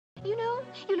You know,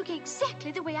 you look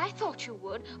exactly the way I thought you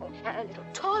would. Oh, a little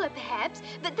taller, perhaps,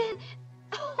 but then...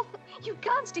 Oh, you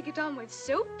can't stick it on with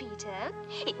soap, Peter.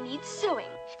 It needs sewing.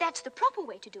 That's the proper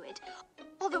way to do it.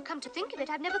 Although, come to think of it,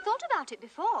 I've never thought about it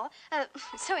before.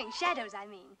 Sewing shadows, I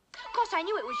mean. Of course, I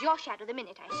knew it was your shadow the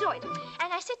minute I saw it.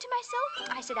 And I said to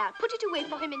myself, I'll put it away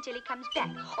for him until he comes back.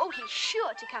 Oh, he's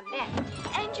sure to come back.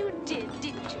 And you did,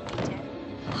 didn't you, Peter?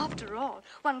 After all,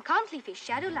 one can't leave his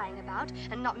shadow lying about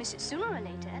and not miss it sooner or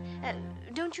later.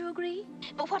 Don't you agree?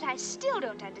 But what I still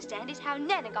don't understand is how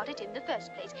Nana got it in the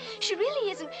first place. She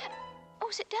really isn't... Oh,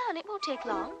 sit down. It won't take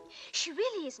long. She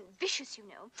really isn't vicious, you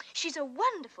know. She's a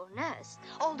wonderful nurse.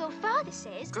 Although Father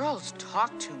says... Girls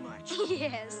talk too much.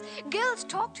 Yes, girls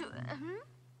talk too...